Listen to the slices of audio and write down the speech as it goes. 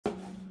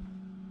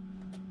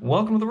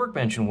Welcome to the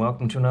Workbench and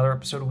welcome to another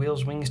episode of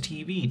Wheels Wings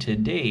TV.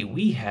 Today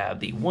we have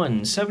the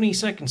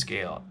 1/72nd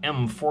scale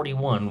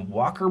M41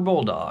 Walker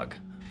Bulldog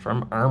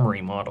from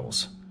Armory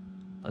Models.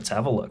 Let's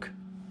have a look.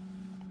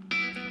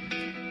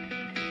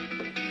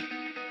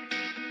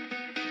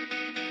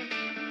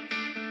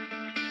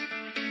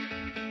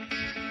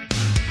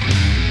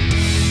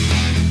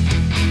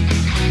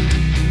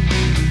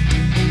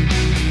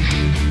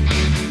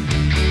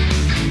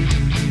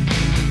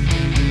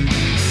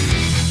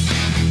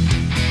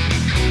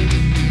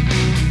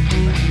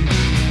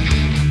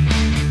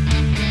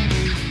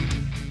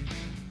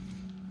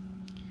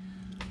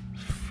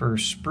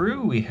 First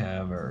sprue, we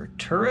have our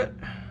turret,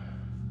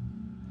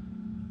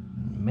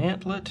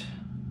 mantlet,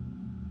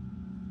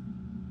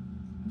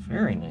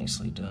 very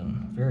nicely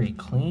done, very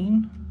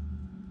clean.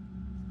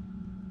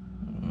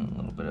 A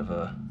little bit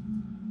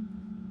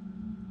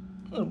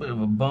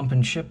of a bump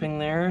in shipping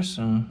there,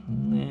 so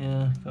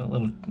yeah, got a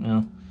little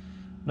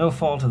no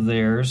fault of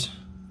theirs.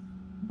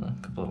 A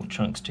couple little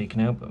chunks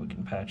taken out, but we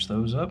can patch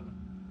those up.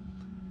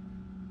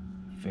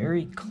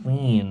 Very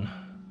clean.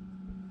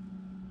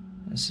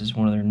 This is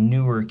one of their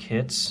newer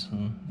kits,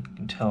 and you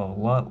can tell a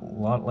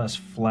lot less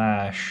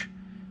flash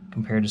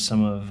compared to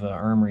some of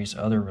Armory's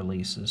other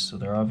releases, so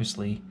they're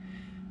obviously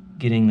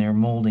getting their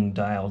molding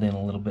dialed in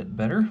a little bit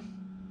better.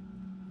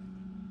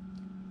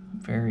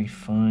 Very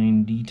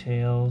fine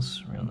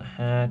details around the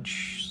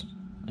hatch,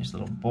 nice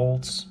little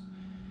bolts,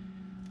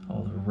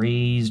 all the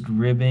raised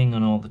ribbing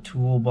on all the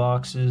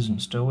toolboxes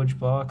and stowage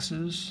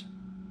boxes,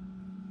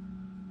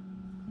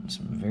 and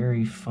some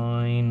very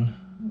fine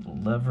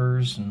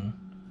levers and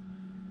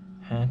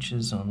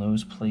hatches on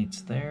those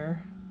plates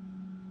there.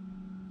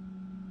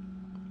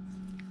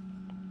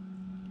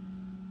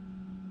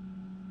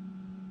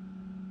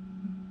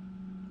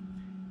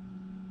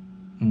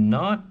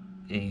 Not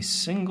a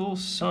single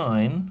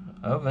sign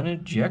of an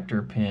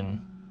ejector pin.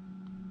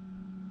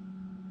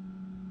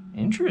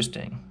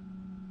 Interesting.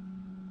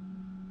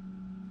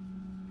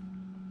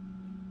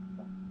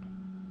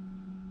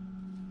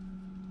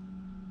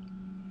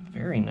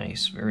 Very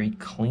nice, very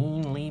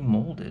cleanly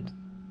molded.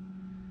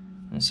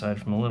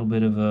 Aside from a little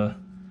bit of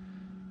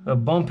a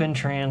bump in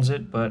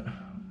transit, but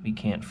we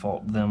can't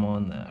fault them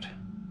on that.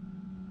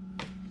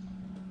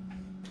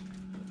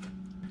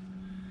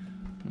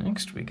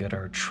 Next we got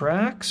our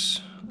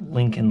tracks,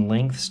 Lincoln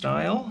length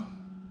style.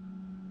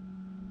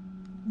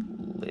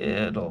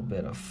 Little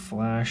bit of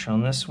flash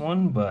on this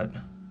one, but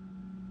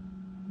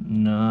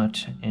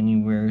not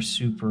anywhere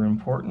super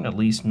important, at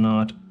least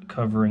not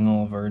covering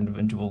all of our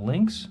individual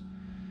links.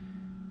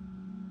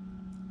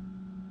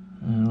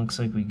 Looks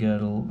like we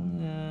got a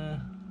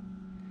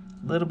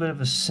little bit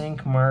of a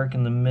sink mark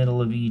in the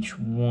middle of each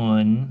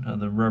one of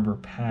the rubber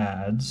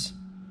pads,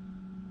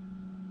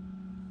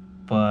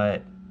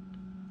 but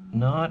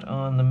not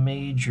on the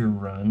major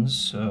runs,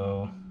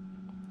 so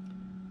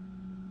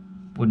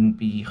wouldn't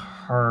be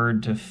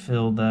hard to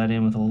fill that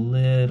in with a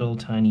little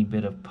tiny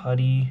bit of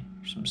putty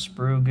or some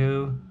sprue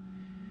goo,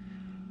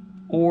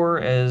 or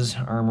as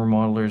Armor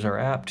modelers are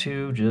apt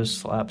to, just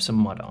slap some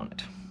mud on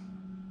it.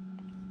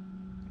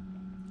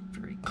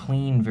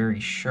 Clean, very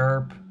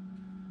sharp.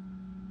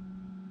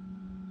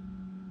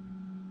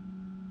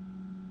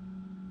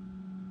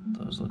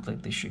 Those look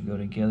like they should go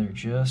together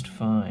just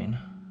fine.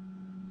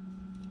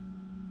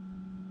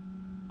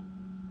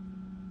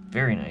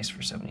 Very nice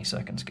for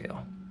 72nd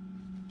scale.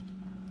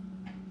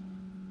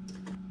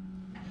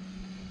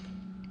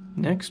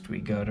 Next we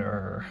got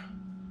our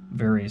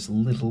various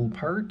little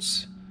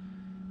parts.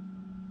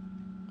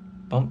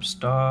 Bump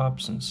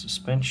stops and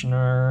suspension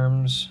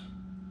arms.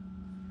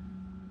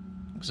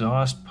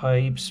 Exhaust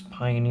pipes,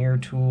 Pioneer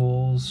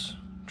tools,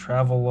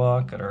 travel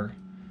lock, got our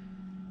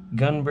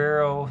gun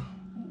barrel,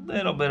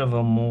 little bit of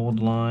a mold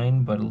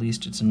line, but at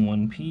least it's in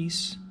one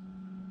piece.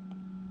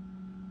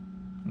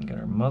 We got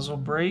our muzzle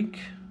brake.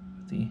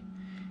 The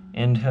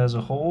end has a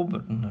hole,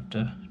 but we'll have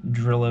to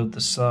drill out the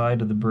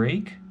side of the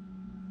brake.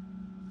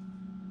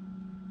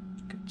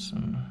 Got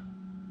some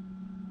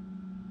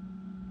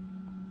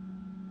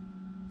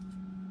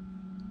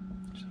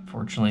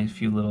Fortunately, a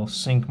few little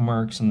sink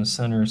marks in the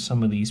center of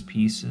some of these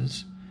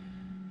pieces,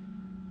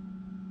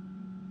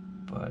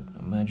 but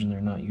imagine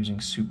they're not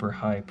using super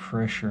high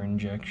pressure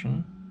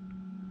injection.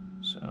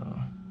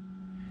 So,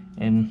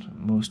 and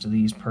most of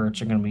these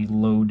parts are going to be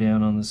low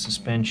down on the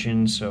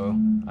suspension, so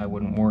I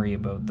wouldn't worry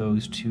about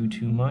those too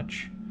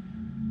much.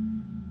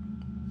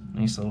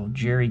 Nice little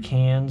jerry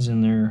cans in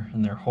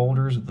their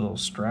holders with a little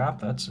strap.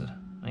 That's a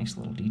nice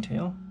little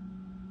detail.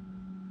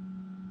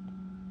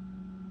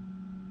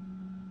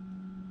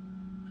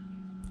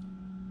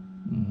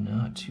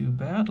 Not too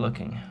bad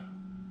looking.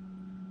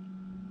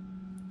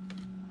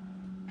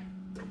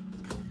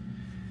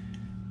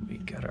 We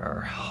got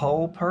our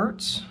hull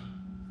parts,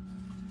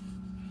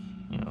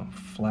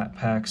 flat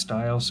pack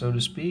style, so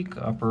to speak,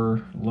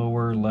 upper,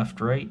 lower,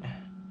 left, right.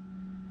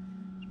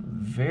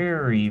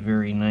 Very,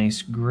 very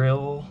nice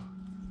grill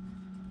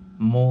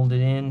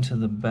molded into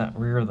the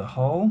rear of the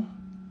hull.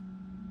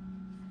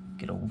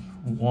 Get a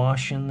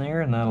wash in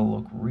there and that'll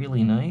look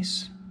really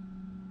nice.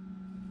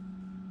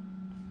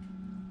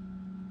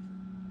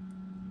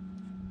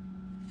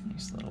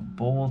 Nice little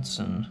bolts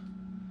and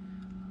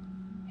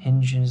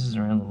hinges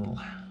around the little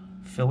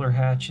filler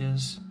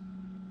hatches.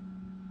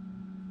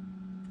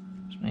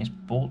 There's a nice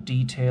bolt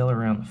detail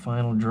around the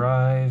final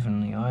drive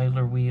and the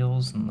idler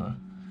wheels and the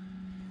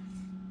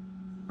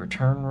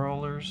return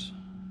rollers.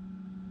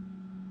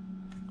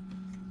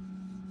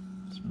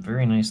 Some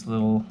very nice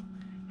little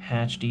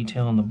hatch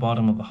detail on the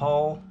bottom of the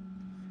hull.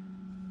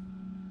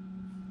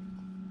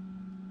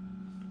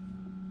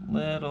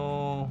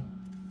 Little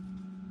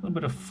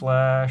bit of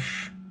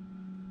flash,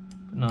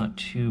 but not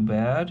too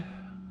bad.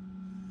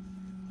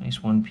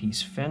 Nice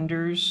one-piece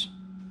fenders.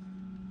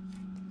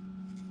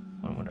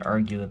 One would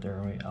argue that they're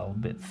a little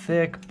bit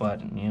thick,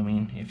 but I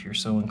mean, if you're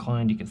so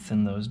inclined, you could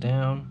thin those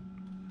down.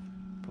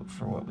 But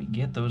for what we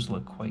get, those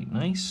look quite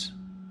nice.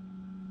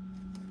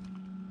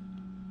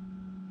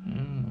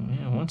 And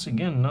yeah, once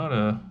again, not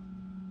a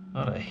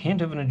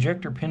hint of an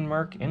ejector pin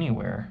mark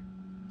anywhere.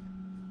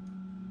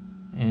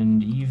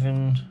 And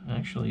even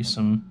actually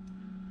some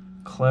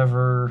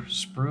clever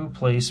sprue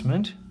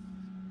placement.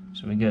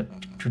 So we got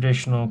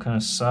traditional kind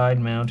of side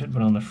mounted,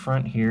 but on the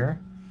front here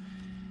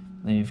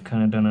they've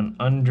kind of done an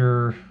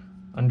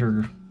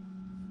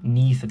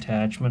underneath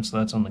attachment, so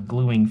that's on the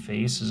gluing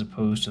face as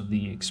opposed to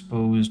the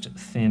exposed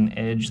thin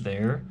edge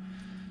there.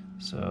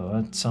 So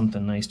that's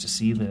something nice to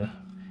see. The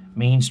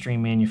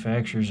mainstream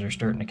manufacturers are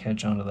starting to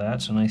catch on to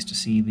that, so nice to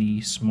see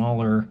the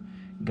smaller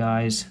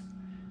guys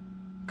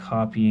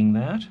copying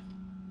that.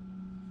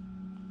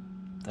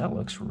 That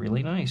looks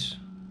really nice.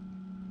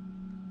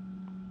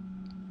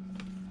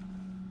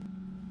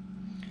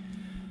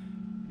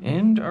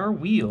 And our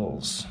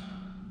wheels.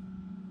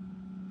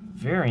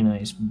 Very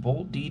nice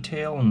bolt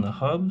detail in the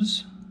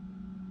hubs.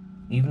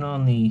 Even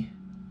on the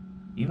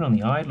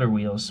idler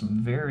wheels, some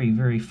very,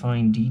 very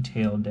fine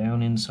detail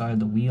down inside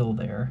the wheel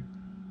there.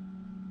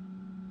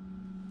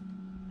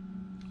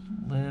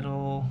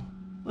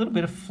 Little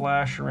bit of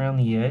flash around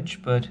the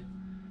edge, but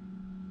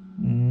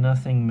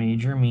nothing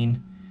major. I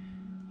mean,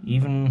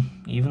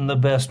 even the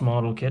best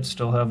model kits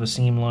still have a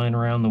seam line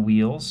around the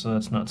wheels, so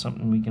that's not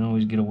something we can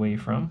always get away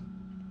from.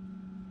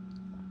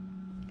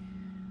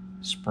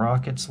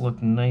 Sprockets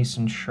look nice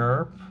and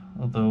sharp,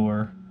 although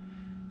our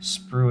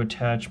sprue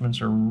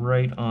attachments are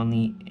right on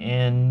the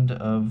end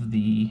of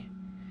the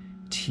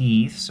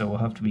teeth, so we'll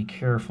have to be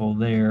careful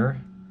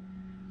there.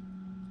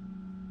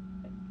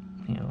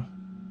 You know,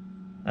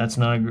 that's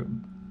not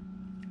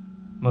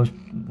a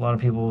lot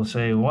of people will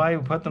say, why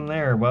put them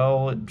there?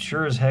 Well, it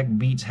sure as heck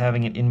beats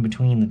having it in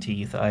between the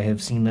teeth. I have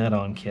seen that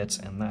on kits,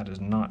 and that is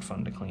not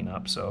fun to clean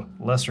up. So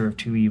lesser of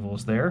two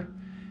evils there.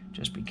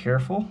 Just be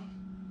careful.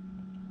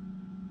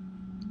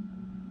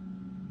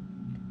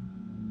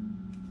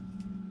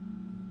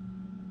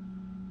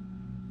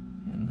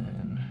 And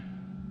then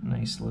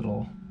nice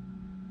little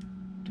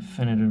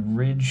definitive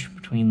ridge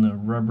between the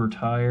rubber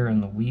tire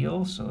and the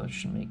wheel, so that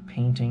should make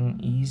painting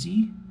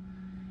easy.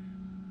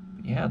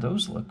 Yeah,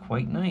 those look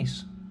quite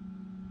nice.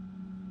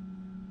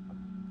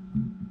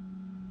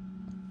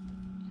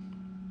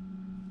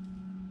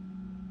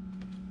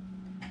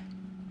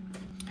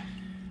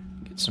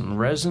 Get some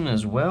resin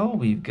as well.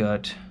 We've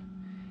got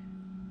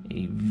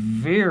a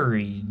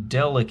very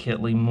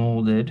delicately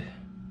molded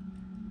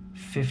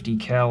 50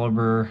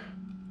 caliber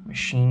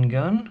machine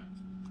gun.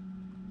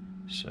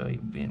 So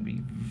you've got to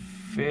be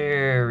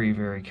very,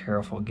 very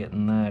careful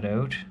getting that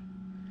out.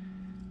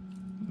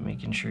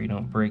 Making sure you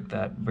don't break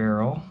that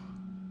barrel.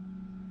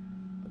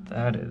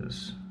 That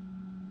is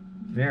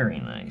very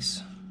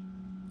nice.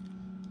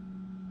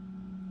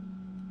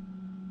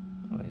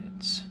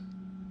 It's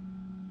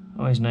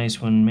always nice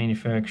when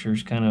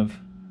manufacturers kind of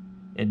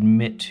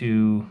admit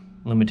to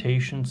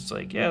limitations. It's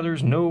like, yeah,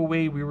 there's no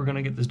way we were going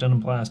to get this done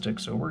in plastic,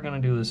 so we're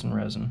going to do this in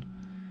resin.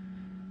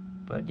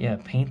 But yeah,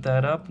 paint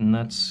that up, and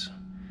that's...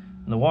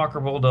 The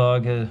Walker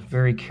Bulldog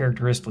very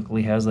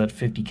characteristically has that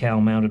 50 cal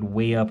mounted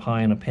way up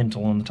high on a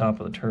pintle on the top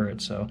of the turret,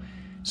 so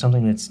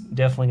something that's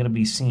definitely going to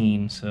be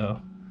seen,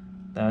 so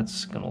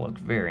that's going to look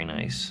very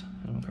nice.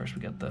 And of course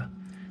we got the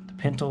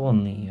pintle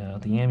and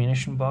the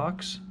ammunition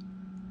box.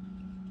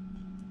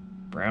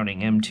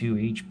 Browning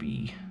M2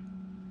 HB.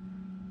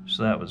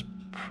 So that was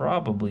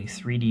probably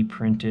 3D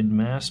printed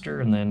master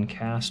and then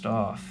cast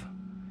off.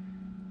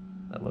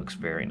 That looks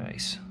very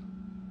nice.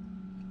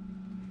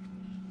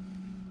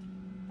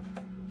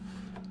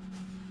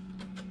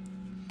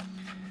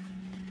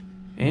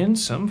 And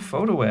some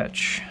photo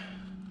etch.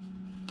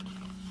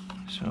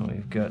 So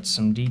we've got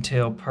some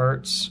detail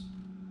parts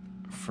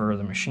for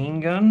the machine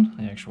gun,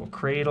 the actual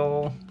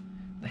cradle,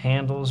 the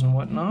handles and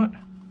whatnot.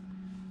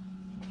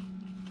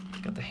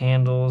 Got the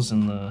handles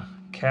and the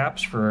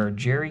caps for our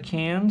jerry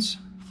cans.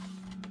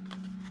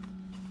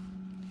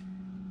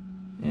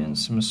 And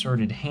some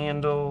assorted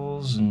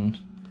handles and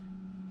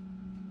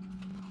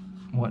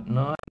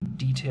whatnot.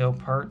 Detail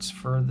parts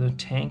for the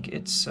tank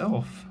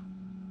itself.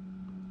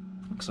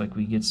 Looks like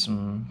we get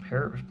some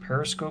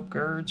periscope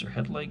guards or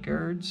headlight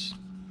guards.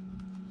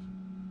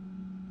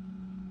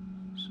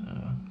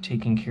 So,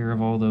 taking care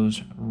of all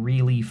those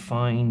really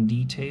fine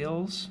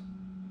details.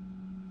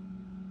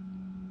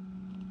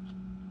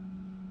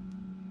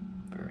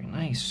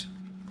 Nice.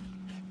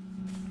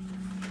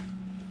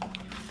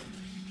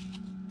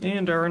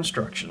 And our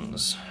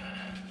instructions.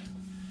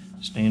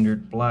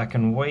 Standard black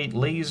and white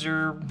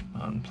laser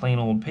on plain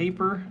old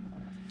paper.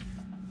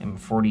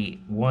 M41,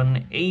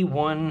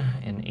 A1,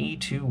 and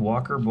A2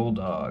 Walker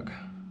Bulldog.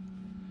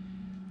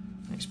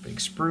 Nice big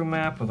sprue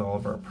map with all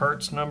of our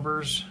parts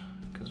numbers,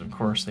 because of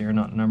course they are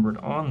not numbered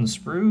on the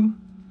sprue.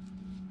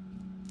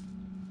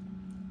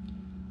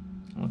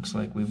 Looks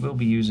like we will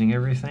be using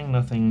everything,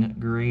 nothing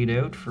grayed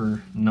out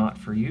for not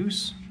for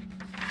use.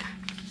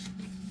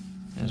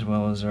 As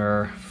well as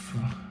our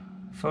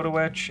photo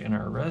etch and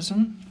our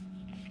resin.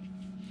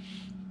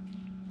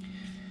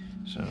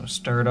 So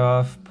start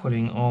off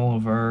putting all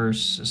of our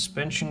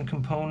suspension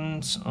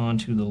components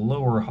onto the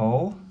lower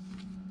hull.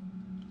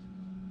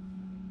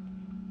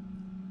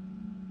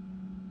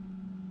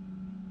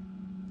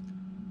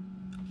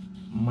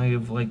 Might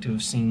have liked to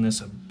have seen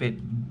this a bit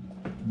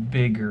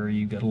bigger.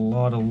 You got a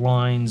lot of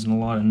lines and a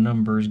lot of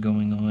numbers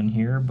going on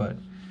here, but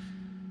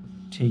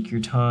take your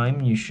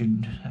time, you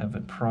should have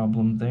a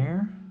problem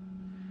there.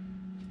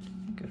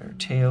 Got our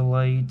tail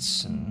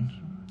lights and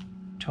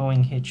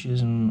towing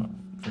hitches and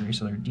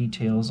various other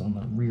details on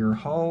the rear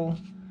hull.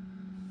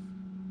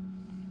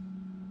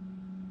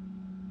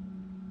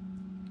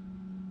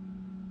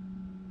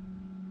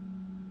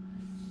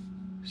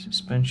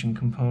 Suspension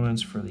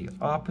components for the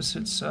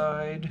opposite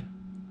side.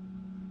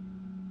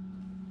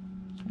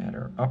 Add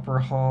our upper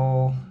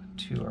hull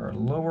to our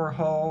lower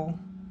hull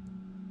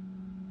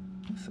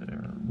with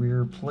our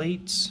rear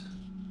plates.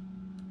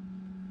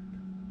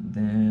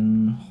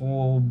 Then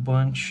whole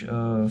bunch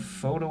of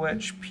photo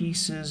etch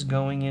pieces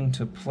going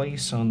into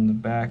place on the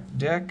back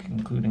deck,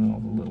 including all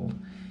the little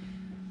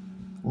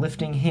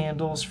lifting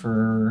handles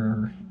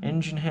for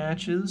engine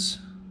hatches.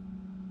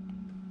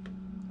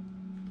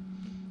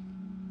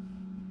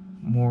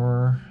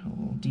 More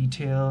little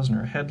details in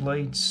our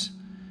headlights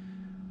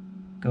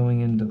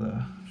going into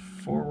the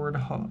forward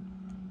hull.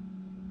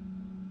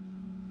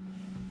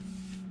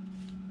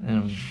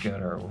 And we've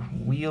got our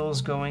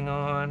wheels going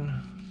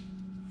on.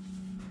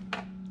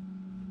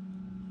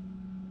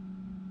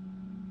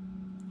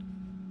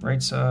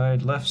 Right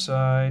side, left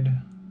side.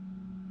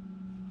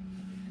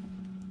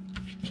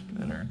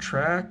 Then our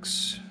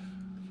tracks.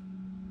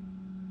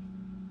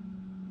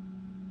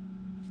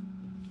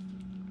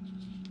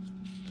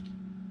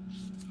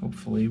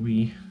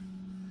 Hopefully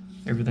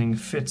everything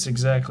fits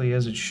exactly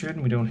as it should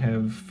and we don't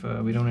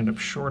end up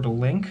short a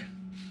link.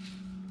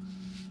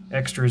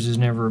 Extras is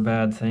never a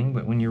bad thing,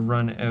 but when you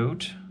run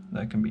out,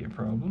 that can be a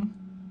problem.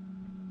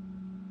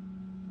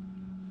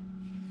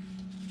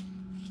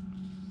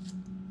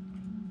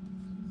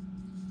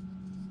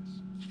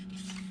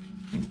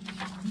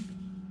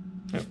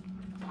 Yep.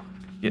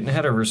 Getting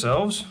ahead of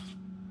ourselves.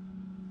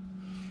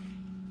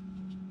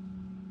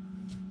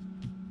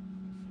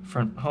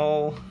 Front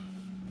hull.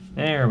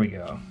 There we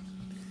go.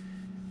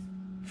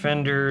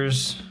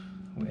 Fenders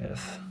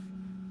with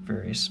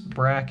various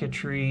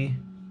bracketry,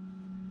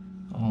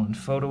 all in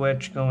photo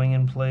etch going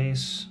in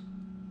place.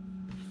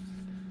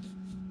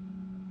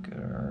 Got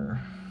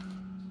our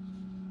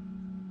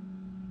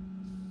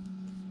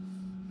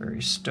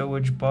various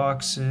stowage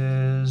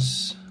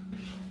boxes,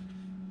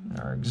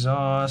 our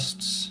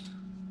exhausts,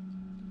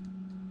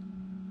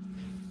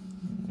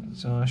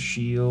 exhaust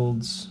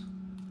shields.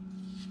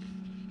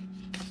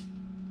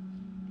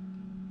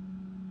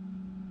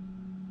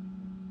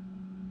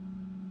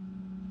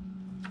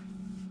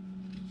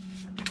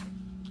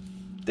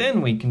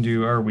 Then we can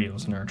do our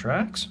wheels and our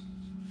tracks.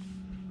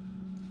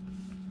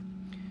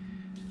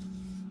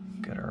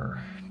 Got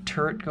our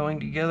turret going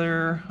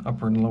together,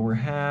 upper and lower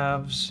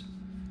halves.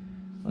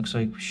 Looks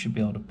like we should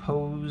be able to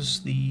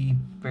pose the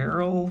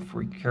barrel if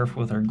we're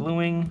careful with our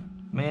gluing.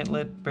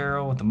 Mantlet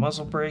barrel with the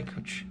muzzle brake,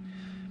 which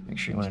make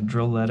sure you want to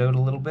drill that out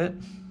a little bit.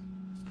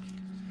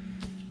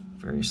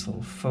 Various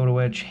little photo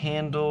etch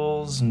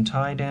handles and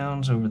tie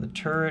downs over the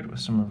turret with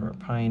some of our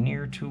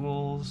Pioneer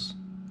tools.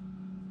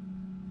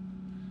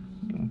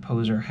 You can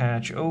pose our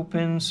hatch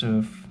open, so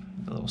if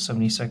the little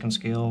 72nd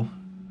scale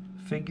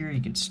figure, you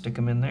could stick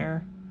them in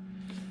there.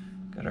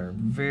 Got our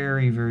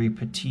very, very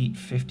petite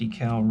 50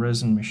 cal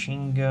resin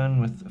machine gun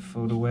with the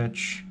photo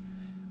etch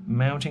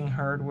mounting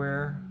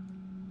hardware.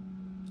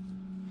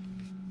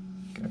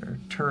 Got our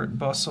turret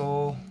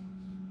bustle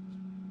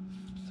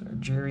with our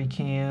jerry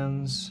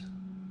cans.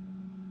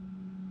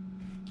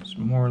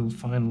 Some more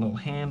fine little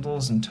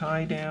handles and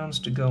tie downs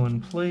to go in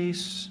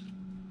place.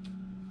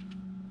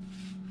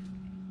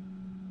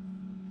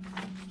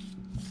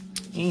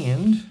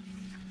 And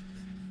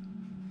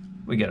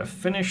we got a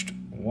finished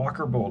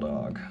Walker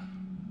Bulldog.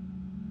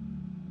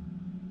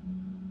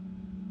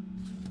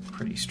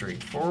 Pretty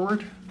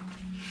straightforward.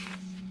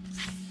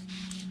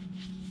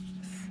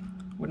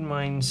 Wouldn't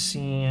mind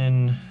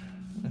seeing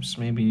this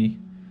maybe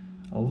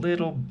a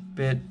little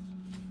bit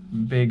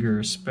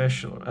bigger,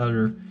 special,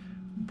 or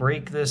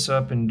break this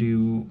up and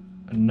do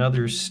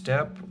another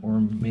step,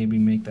 or maybe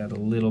make that a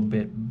little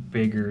bit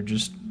bigger.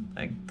 Just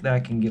like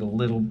that can get a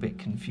little bit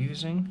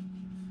confusing.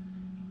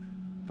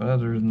 But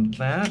other than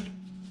that,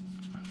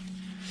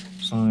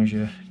 As long as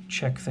you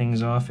check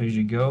things off as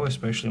you go,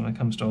 especially when it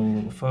comes to all the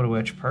little photo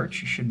etch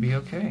parts, you should be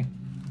okay.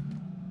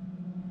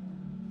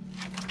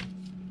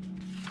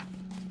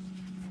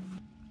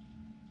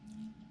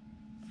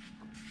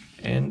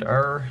 And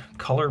our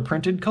color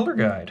printed color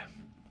guide.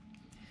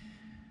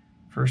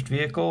 First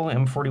vehicle,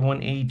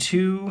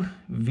 M41A2,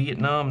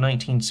 Vietnam,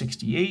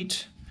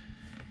 1968.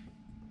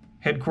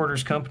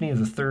 Headquarters company of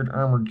the 3rd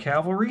Armored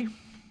Cavalry.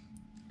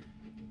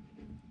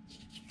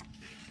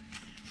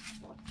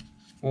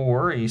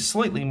 Or a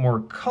slightly more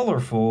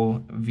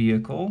colorful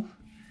vehicle,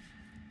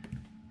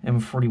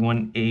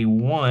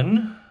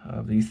 M41A1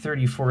 of the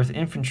 34th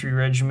Infantry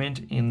Regiment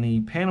in the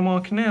Panama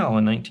Canal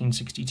in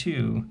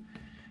 1962.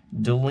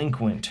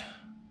 Delinquent.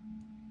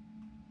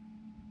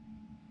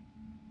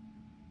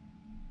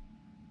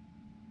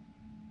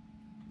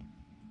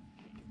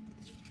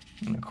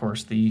 And of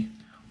course the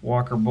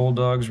Walker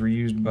Bulldogs were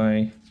used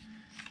by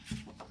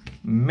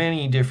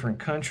many different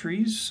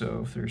countries,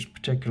 so if there's a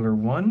particular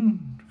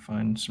one,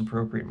 find some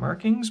appropriate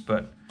markings,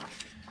 but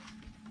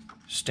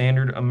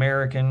standard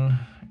American,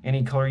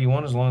 any color you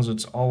want as long as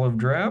it's olive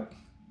drab,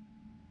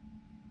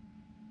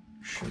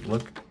 should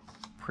look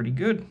pretty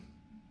good.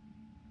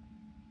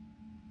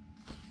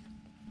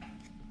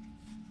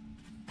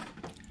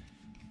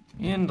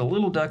 And a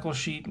little decal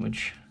sheet,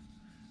 which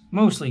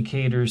mostly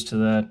caters to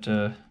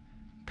that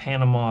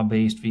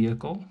Panama-based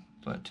vehicle,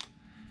 but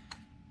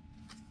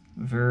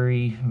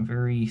very,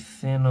 very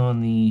thin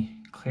on the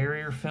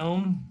carrier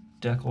film.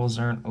 Decals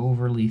aren't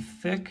overly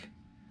thick.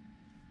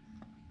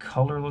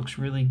 Color looks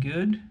really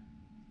good.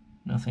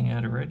 Nothing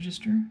out of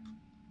register.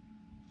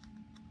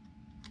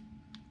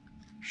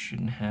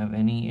 Shouldn't have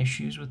any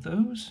issues with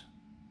those.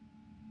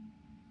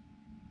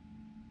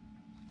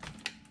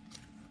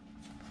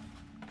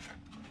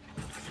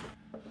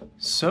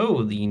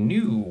 So, the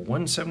new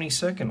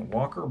 172nd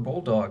Walker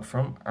Bulldog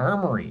from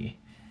Armory.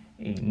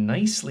 A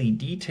nicely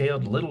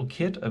detailed little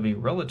kit of a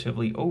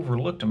relatively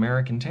overlooked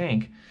American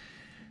tank.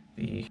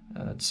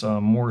 It saw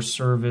more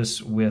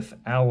service with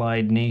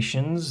Allied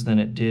nations than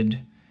it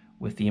did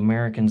with the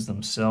Americans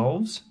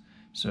themselves.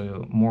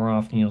 So more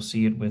often you'll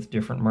see it with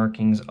different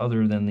markings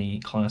other than the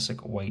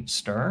classic white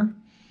star.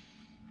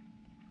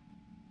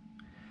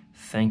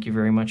 Thank you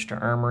very much to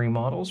Armory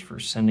Models for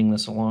sending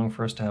this along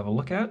for us to have a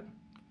look at.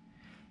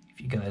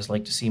 If you guys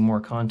like to see more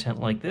content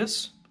like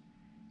this,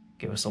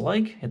 give us a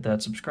like, hit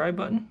that subscribe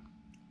button.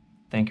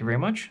 Thank you very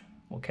much.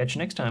 We'll catch you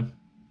next time.